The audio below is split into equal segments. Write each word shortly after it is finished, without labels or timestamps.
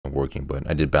working, but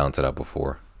I did balance it out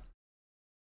before.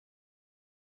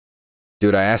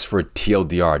 Dude, I asked for a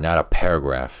TLDR, not a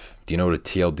paragraph. Do you know what a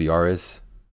TLDR is?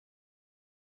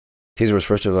 Taser was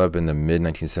first developed in the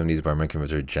mid-1970s by American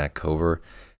inventor Jack Cover.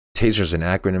 Taser is an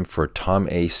acronym for Tom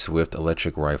A. Swift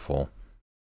Electric Rifle.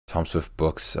 Tom Swift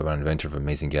books about an inventor of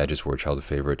amazing gadgets were a childhood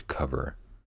favorite. Cover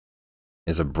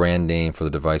is a brand name for the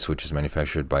device, which is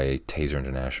manufactured by Taser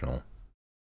International.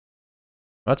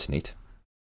 That's neat.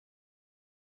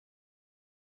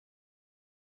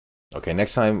 Okay,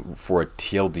 next time for a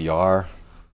TLDR.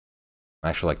 I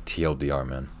actually like TLDR,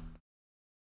 man.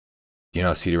 Do you know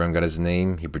how CD-ROM got his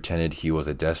name? He pretended he was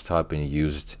a desktop and he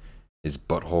used his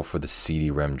butthole for the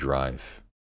CD-ROM drive.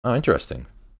 Oh, interesting.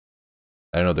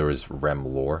 I didn't know there was REM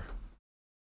lore.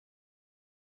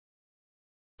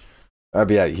 But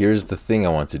yeah, here's the thing I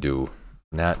want to do.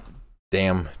 Not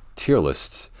damn tier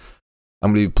lists.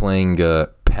 I'm going to be playing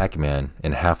Pac-Man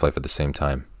and Half-Life at the same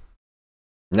time.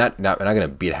 I'm not going to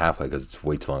beat Half-Life because it's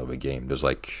way too long of a game. There's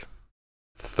like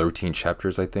 13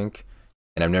 chapters, I think.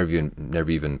 And I've never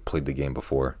even played the game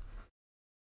before.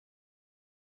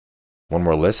 One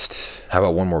more list? How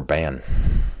about one more ban?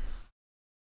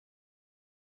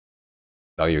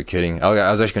 Oh, you're kidding? Oh,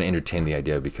 I was actually going to entertain the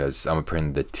idea because I'm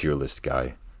apparently the tier list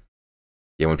guy.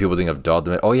 Yeah, when people think of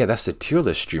Daldameht, oh yeah, that's the tier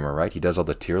list streamer, right? He does all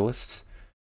the tier lists.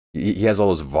 He has all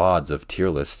those VODs of tier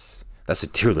lists. That's a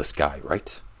tier list guy,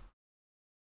 right?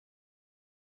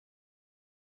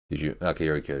 Did you? Okay,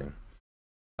 you're kidding.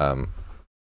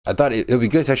 I thought it would be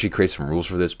good to actually create some rules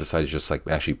for this besides just like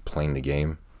actually playing the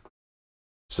game.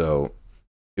 So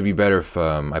it'd be better if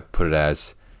I put it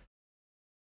as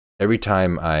every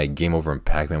time I game over in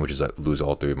Pac-Man, which is I lose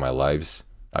all 3 of my lives,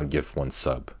 I'd give 1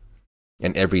 sub.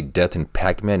 And every death in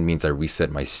Pac-Man means I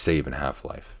reset my save in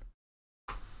Half-Life.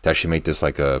 To actually make this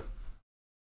like a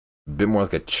bit more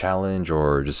like a challenge,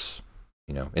 or just,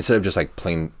 you know, instead of just like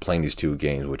playing these 2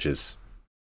 games, which is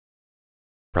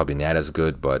probably not as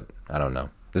good, but I don't know.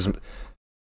 This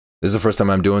is the first time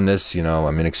I'm doing this, you know,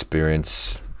 I'm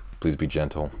inexperienced. Please be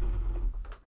gentle.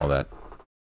 All that.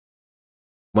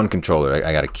 1 controller,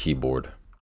 I got a keyboard.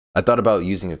 I thought about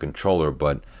using a controller,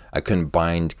 but I couldn't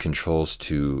bind controls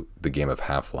to the game of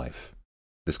Half-Life.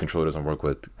 This controller doesn't work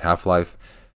with Half-Life,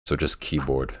 so just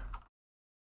keyboard.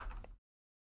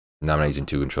 Now I'm not using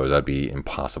 2 controllers, that'd be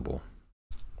impossible.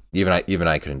 Even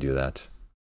I couldn't do that.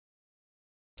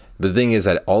 But the thing is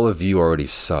that all of you already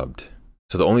subbed.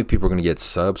 So the only people who are going to get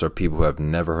subs are people who have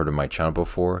never heard of my channel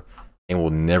before and will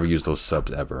never use those subs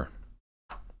ever.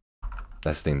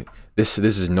 That's the thing. This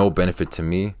is no benefit to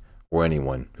me or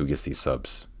anyone who gets these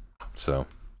subs. So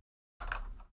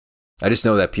I just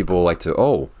know that people like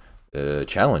to,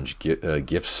 challenge,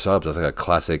 gift subs. That's like a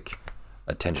classic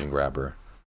attention grabber.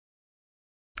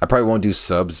 I probably won't do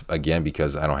subs again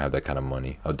because I don't have that kind of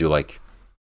money. I'll do like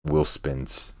wheel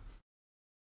spins.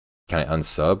 Can I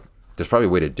unsub? There's probably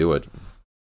a way to do it.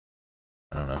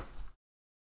 I don't know.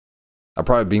 I'll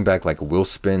probably bring back like wheel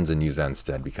spins and use that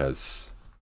instead because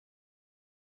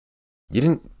you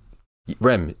didn't.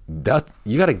 Rem,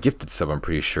 you got a gifted sub, I'm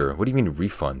pretty sure. What do you mean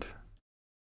refund?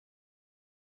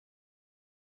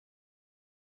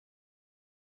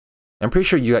 I'm pretty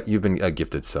sure you've been a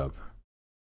gifted sub.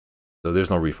 So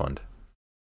there's no refund.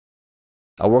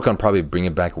 I'll work on probably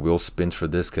bringing back wheel spins for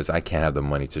this because I can't have the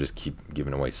money to just keep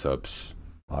giving away subs,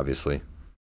 obviously.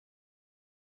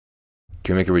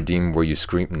 Can you make a redeem where you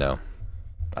scream? No.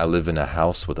 I live in a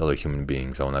house with other human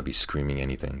beings. I will not be screaming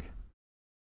anything.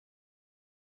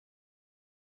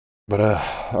 But,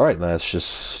 alright, let's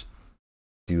just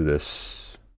do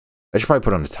this. I should probably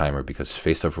put on a timer because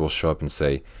Face Stuff will show up and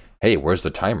say, hey, where's the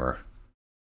timer?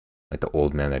 Like the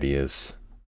old man that he is.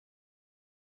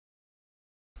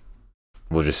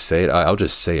 We'll just say it. I'll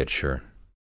just say it, sure.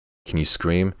 Can you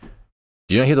scream?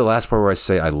 Do you not hear the last part where I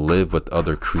say I live with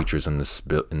other creatures in this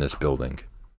building?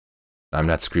 I'm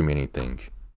not screaming anything.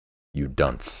 You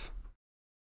dunce.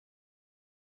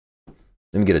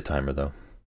 Let me get a timer though.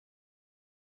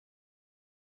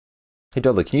 Hey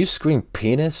Dalda, can you scream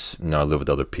penis? No, I live with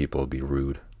other people. It'd be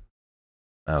rude.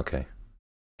 Okay.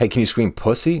 Hey, can you scream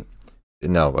pussy?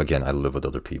 No, again, I live with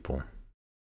other people.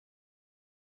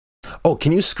 Oh,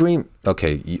 can you scream?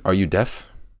 Okay, are you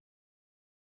deaf?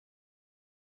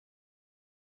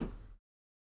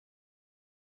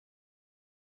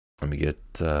 Let me get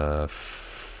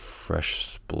fresh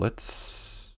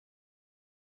splits.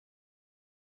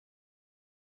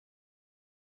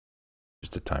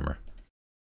 Just a timer.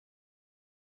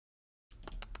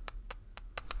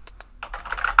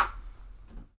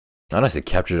 Honestly, it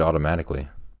captured it automatically.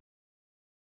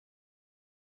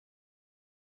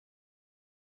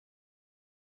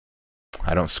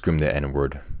 I don't scream the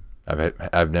N-word.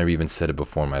 I've never even said it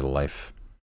before in my life.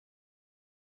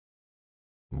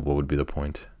 What would be the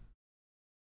point?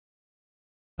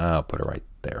 I'll put it right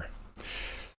there.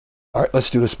 All right, let's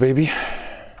do this, baby.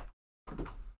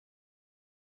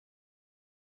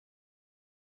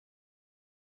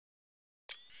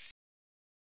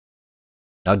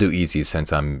 I'll do easy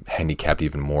since I'm handicapped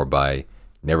even more by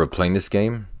never playing this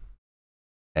game.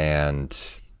 And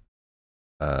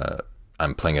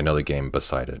I'm playing another game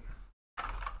beside it.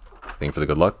 Thank you for the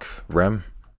good luck, Rem.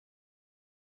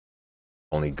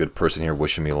 Only good person here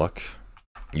wishing me luck.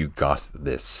 You got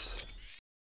this.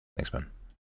 Thanks, man.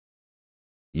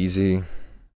 Easy.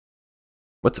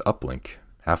 What's Uplink?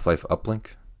 Half-Life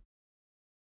Uplink?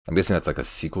 I'm guessing that's like a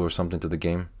sequel or something to the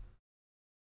game.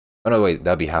 Oh no, wait,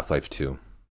 that'd be Half-Life 2.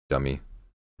 Dummy.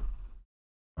 I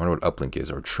wonder what Uplink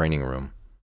is, or training room.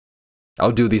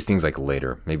 I'll do these things like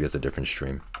later. Maybe it's a different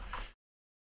stream.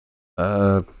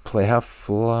 Play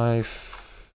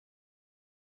Half-Life.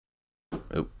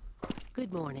 Oh.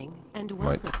 Good morning and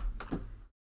welcome.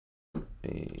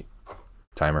 The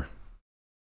timer.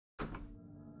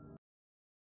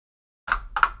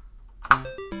 To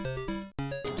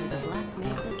the Black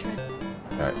Mesa trip.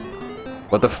 Alright.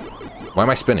 What the f- Why am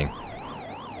I spinning?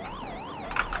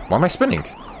 Why am I spinning?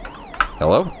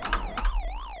 Hello?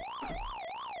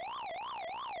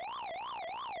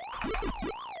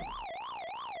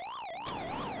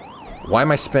 Why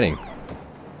am I spinning?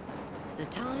 The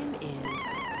time is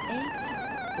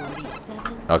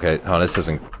 8:47. Okay, oh, this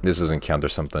doesn't count.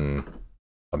 There's something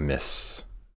amiss.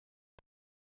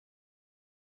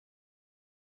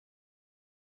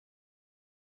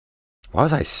 Why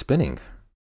was I spinning?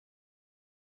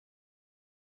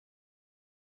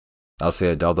 I'll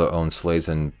say Dalda owns slaves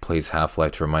and plays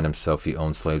Half-Life to remind himself he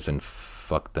owns slaves and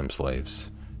fuck them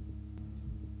slaves.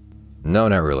 No,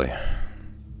 not really.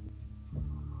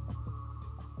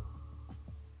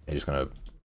 I'm just gonna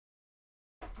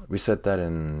reset that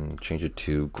and change it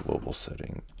to global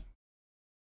setting.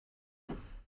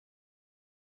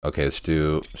 Okay, let's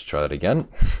try that again.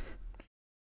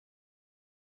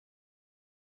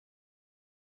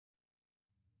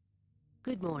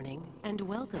 Good morning and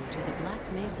welcome to the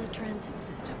Black Mesa Transit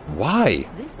System. Why?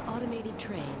 This automated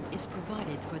train is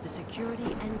provided for the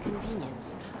security and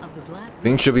convenience of the Black Mesa.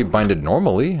 Things should be binded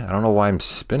normally. I don't know why I'm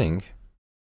spinning.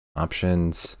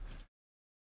 Options.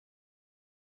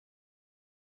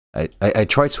 I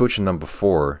tried switching them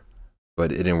before,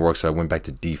 but it didn't work, so I went back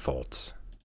to defaults.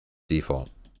 Default.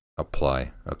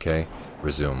 Apply. Okay.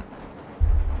 Resume.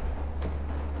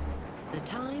 The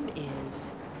time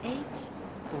is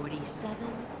 8:47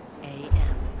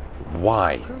 a.m.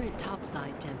 Why? Current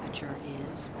topside temperature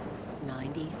is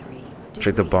 93 degrees.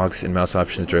 Check the box in mouse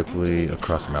options directly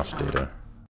across mouse data.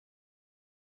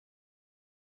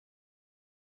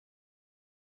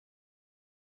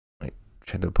 Wait,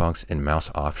 check the box in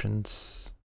mouse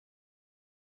options.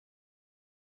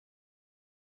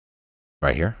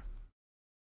 Right here.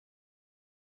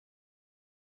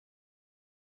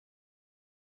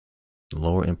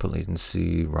 Lower input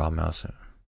latency, raw mouse.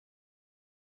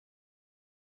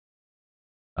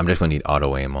 I'm just gonna need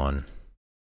auto aim on.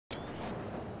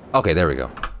 Okay, there we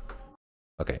go.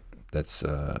 Okay, let's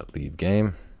leave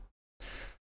game.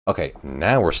 Okay,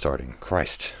 now we're starting.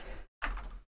 Christ.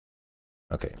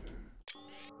 Okay.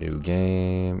 New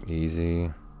game,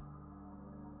 easy.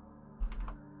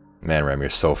 Man, Ram, you're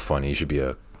so funny. You should be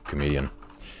a comedian.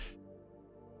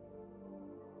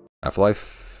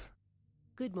 Half-Life.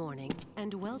 Good morning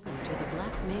and welcome to the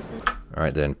Black Mesa.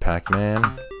 Alright then, Pac-Man.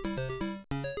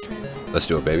 Let's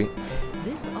do it, baby.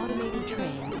 This automated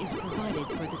train is provided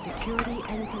for the security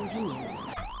and convenience.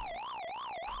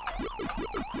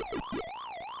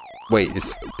 Wait,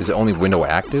 is it only window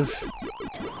active?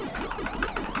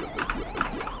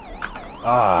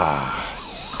 Ah,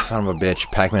 son of a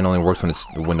bitch. Pac-Man only works when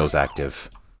the window's active.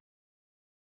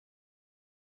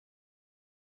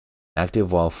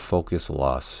 Active while focus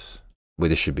loss. Wait,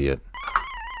 this should be it.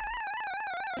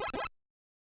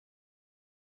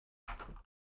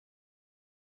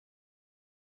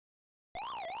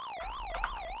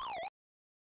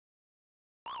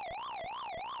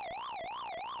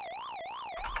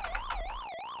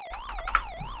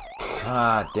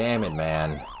 God damn it,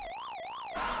 man.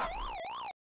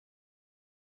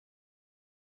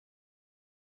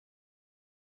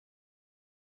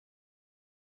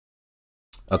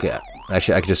 Okay,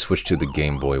 actually, I could just switch to the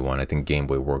Game Boy one. I think Game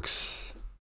Boy works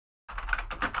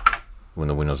when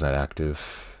the window's not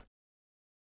active.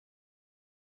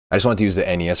 I just wanted to use the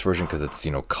NES version because it's,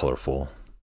 you know, colorful.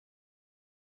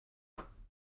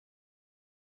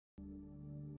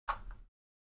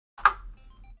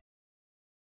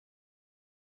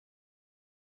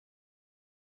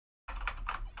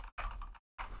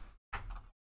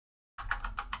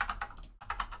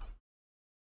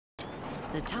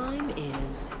 The time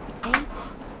is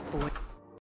 8:40.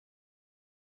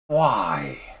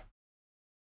 Why?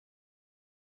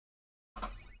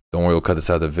 Don't worry, we'll cut this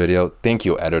out of the video. Thank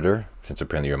you, editor, since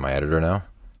apparently you're my editor now.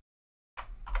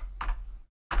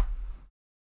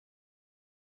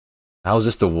 How is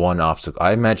this the one obstacle?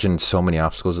 I imagine so many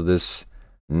obstacles of this,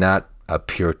 not a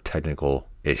pure technical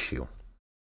issue.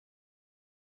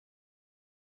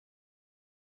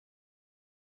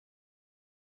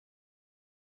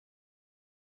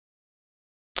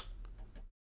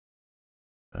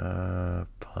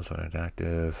 Pause when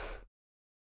inactive.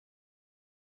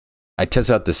 I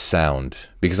tested out the sound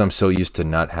because I'm so used to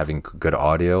not having good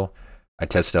audio. I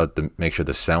tested out to make sure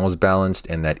the sound was balanced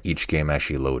and that each game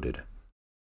actually loaded.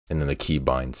 And then the key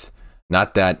binds.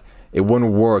 Not that it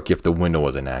wouldn't work if the window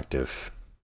wasn't active.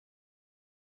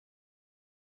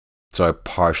 So I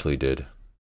partially did.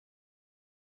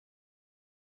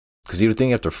 Because you'd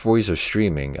think after 4 years of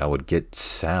streaming, I would get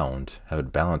sound, have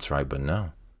it balanced right, but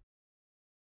no.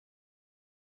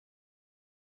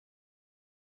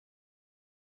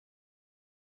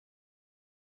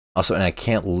 Also, and I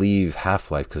can't leave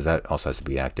Half-Life because that also has to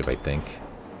be active, I think.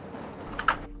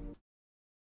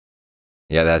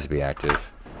 Yeah, that has to be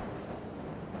active.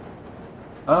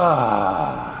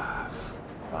 Ah,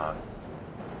 fuck.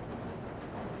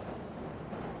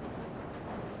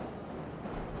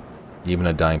 Even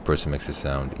a dying person makes a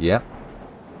sound. Yep.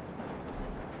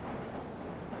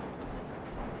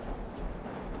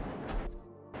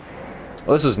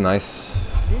 Well, this is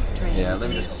nice. This train Yeah, let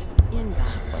me just...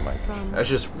 inbound from I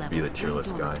should just be the level tier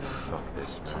list guy. dormitories Fuck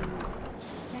this, to man.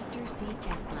 Sector C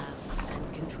test labs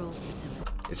and control facility.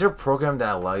 Is there a program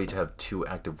that allows you to have 2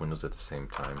 active windows at the same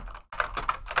time?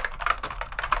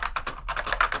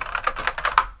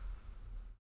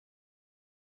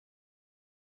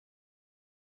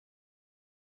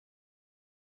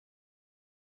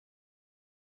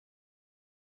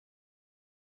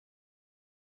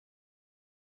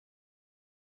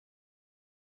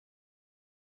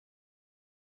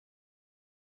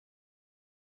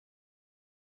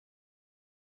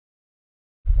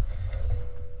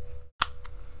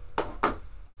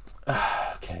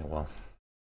 Okay, well.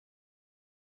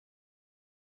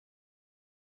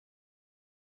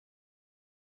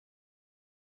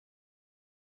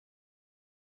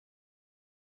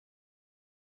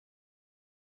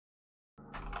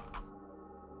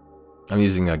 I'm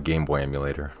using a Game Boy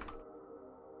emulator.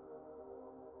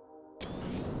 I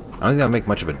don't think that'll make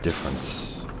much of a difference.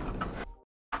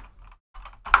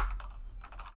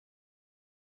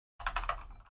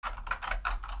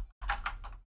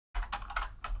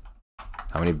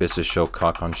 How many bits does show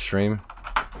cock on stream?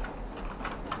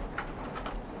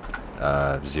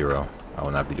 0. I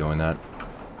will not be doing that.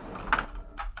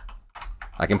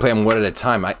 I can play them one at a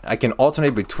time. I can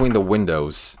alternate between the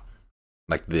windows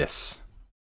like this.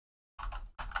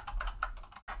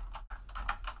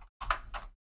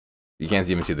 You can't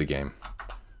even see the game.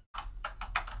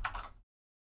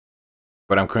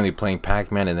 But I'm currently playing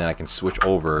Pac-Man and then I can switch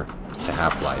over to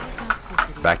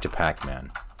Half-Life. Back to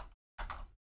Pac-Man.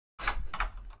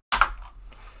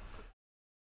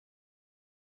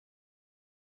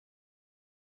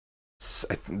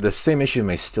 The same issue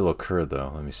may still occur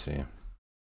though. Let me see.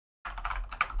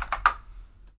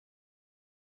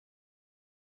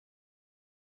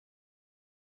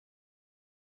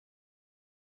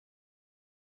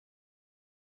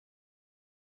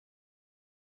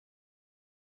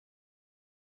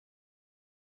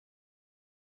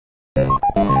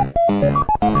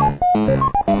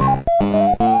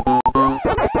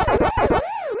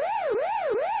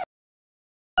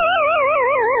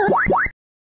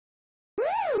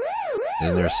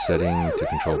 Isn't there a setting to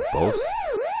control both?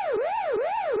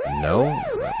 No?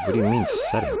 What do you mean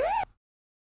setting?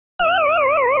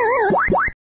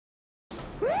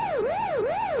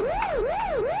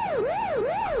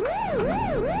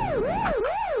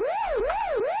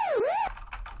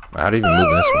 How do you even move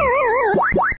in this one?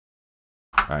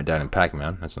 Alright, died in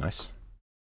Pac-Man. That's nice.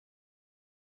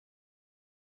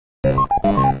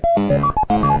 I'm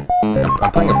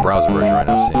playing a browser version right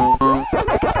now, seeing if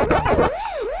that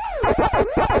works.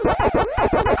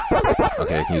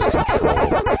 Okay, I can use control.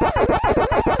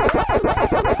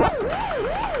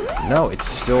 No, it's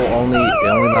still it only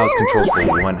allows controls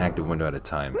for one active window at a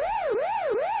time.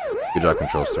 Good job,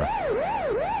 Control Star. A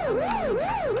reminder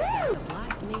that the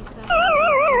Black Mesa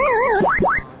Hazard Coast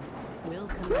Decathlon will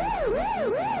commence this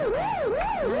evening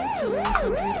at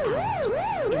 1900 hours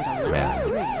in the Level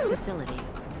 3 facility.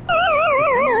 The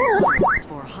semi-finals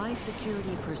for high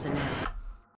security personnel.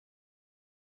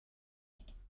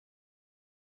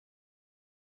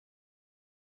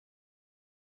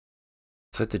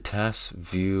 Set the task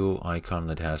view icon on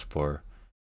the taskbar,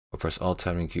 or press Alt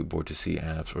tab on your keyboard to see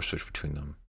apps or switch between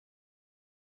them.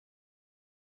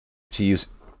 To use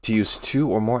 2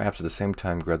 or more apps at the same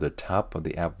time, grab the top of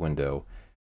the app window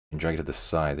and drag it to the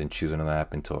side, then choose another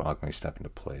app until it automatically snaps into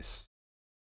place.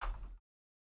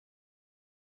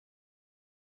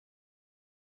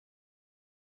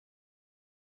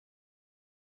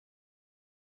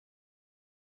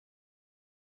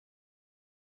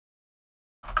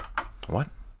 What?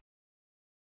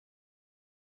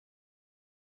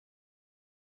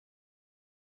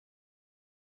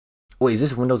 Wait, is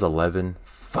this Windows 11?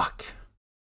 Fuck.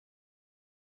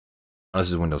 Oh,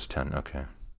 this is Windows 10, okay.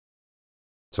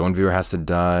 So one viewer has to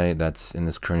die that's in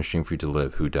this current stream for you to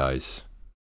live. Who dies?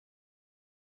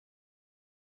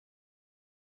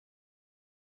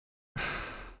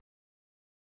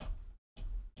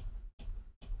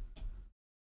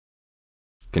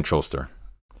 Control star.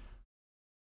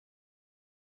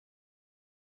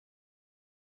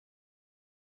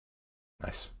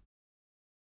 Nice.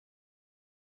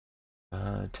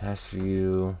 Task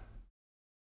view.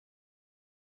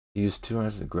 Use 2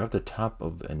 hands to grab the top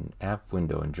of an app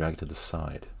window and drag it to the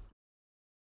side.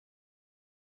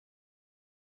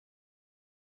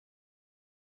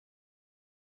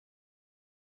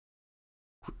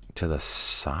 To the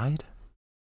side?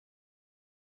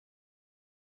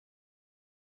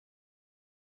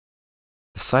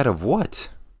 The side of what?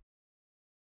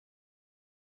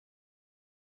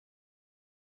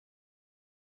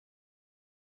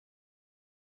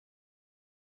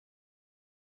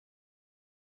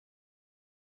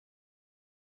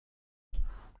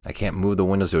 I can't move the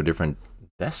windows to a different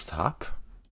desktop.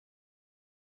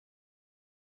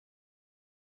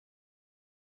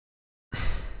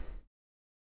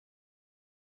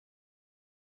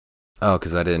 Oh,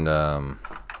 because I didn't, I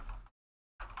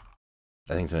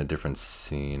think it's in a different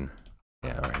scene.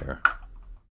 Yeah, right here.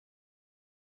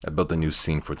 I built a new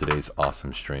scene for today's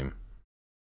awesome stream.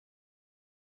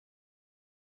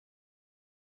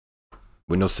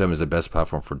 Windows 7 is the best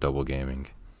platform for double gaming.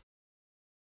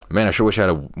 Man, I sure wish I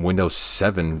had a Windows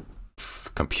 7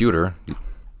 computer.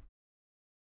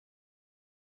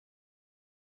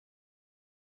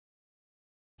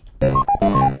 No,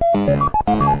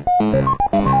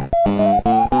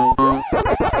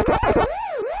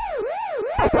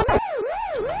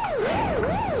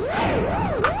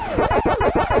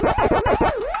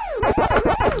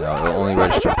 it'll only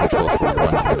register controls for one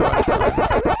window at a time.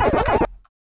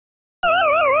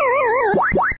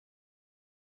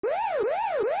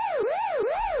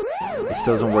 It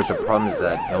still doesn't work. The problem is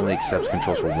that it only accepts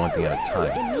controls for one thing at a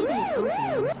time.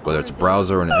 Whether it's a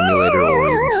browser, or an emulator, or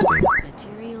even Steam.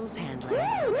 Materials handling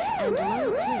and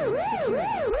low clearance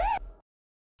security.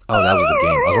 Oh, that was the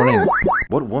game. I was wondering,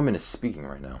 what woman is speaking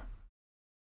right now?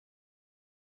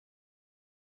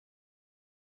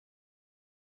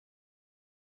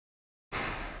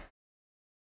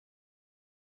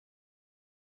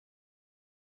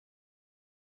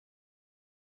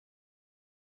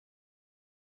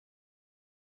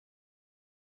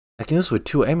 I can do this with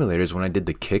 2 emulators when I did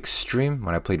the Kicks stream,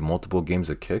 when I played multiple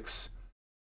games of Kicks.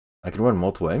 I can run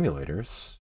multiple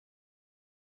emulators.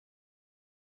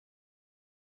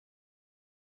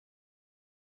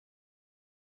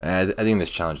 I think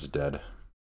this challenge is dead.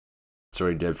 It's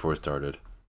already dead before it started.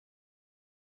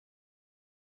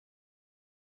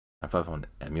 I thought on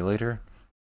emulator?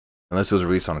 Unless it was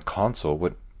released on a console.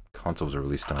 What console was it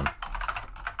released on?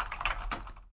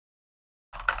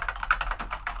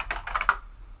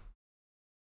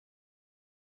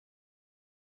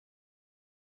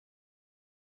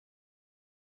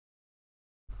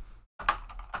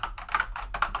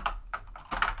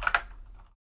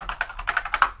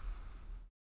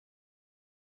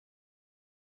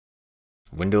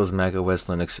 Windows, Mac OS,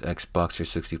 Linux, Xbox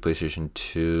 360, PlayStation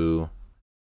 2.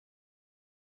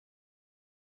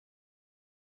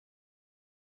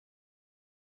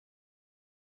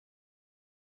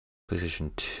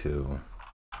 PlayStation 2.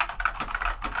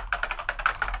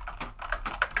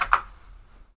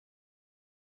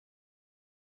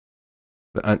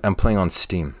 But I'm playing on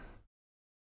Steam.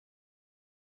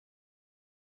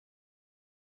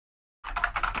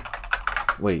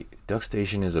 Wait,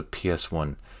 DuckStation is a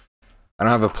PS1. I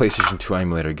don't have a PlayStation 2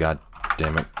 emulator, god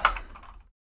damn it.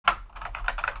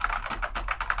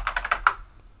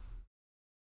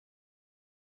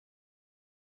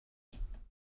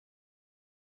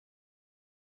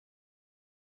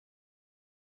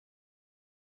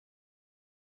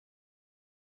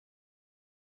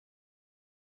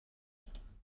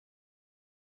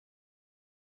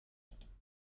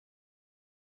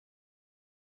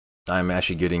 I'm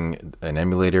actually getting an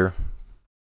emulator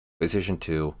PlayStation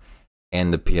 2,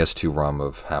 and the PS2 ROM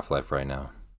of Half-Life right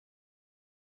now.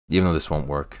 Even though this won't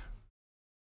work.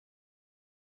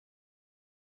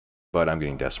 But I'm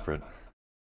getting desperate.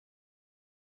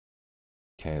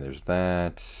 Okay, there's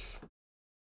that.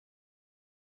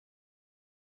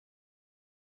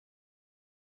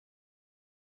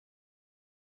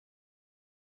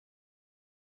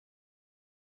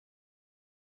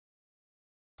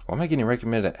 Why am I getting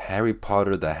recommended Harry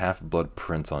Potter the Half-Blood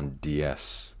Prince on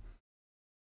DS?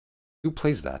 Who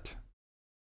plays that?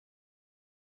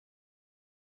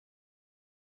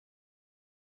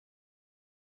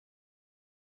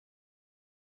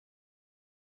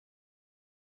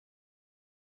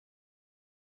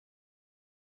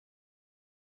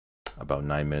 About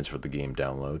 9 minutes for the game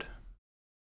download.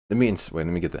 Let me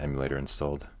get the emulator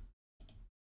installed.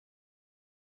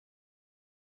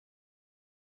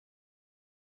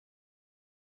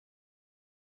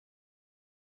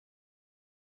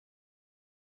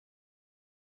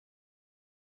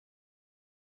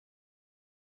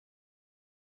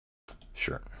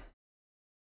 Sure.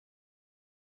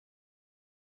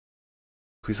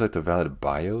 Please select the valid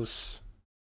BIOS.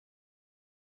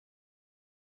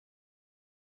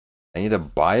 I need a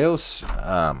BIOS?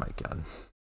 Oh my god.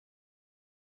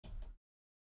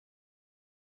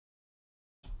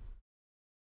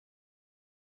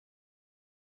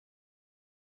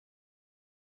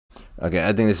 Okay,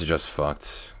 I think this is just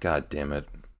fucked. God damn it.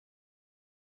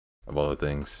 Of all the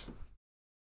things.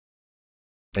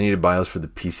 I need a BIOS for the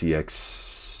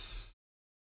PCS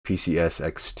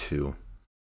X2.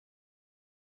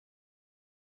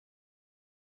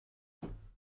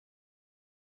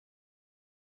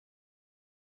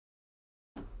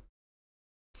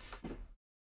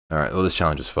 Alright, well this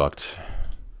challenge is fucked.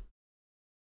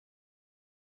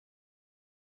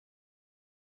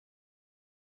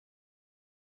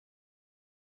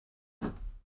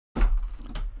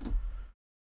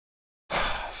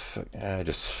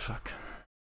 Fuck.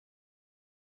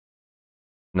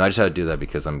 No, I just had to do that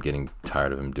because I'm getting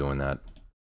tired of him doing that.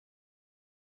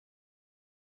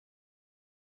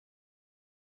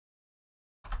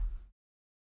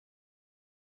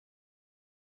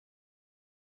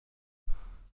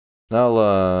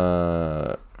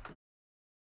 I'll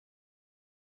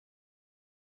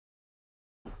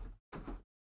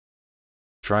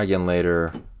try again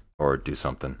later or do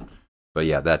something. But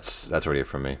yeah, that's already it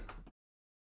from me.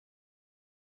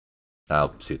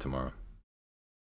 I'll see you tomorrow.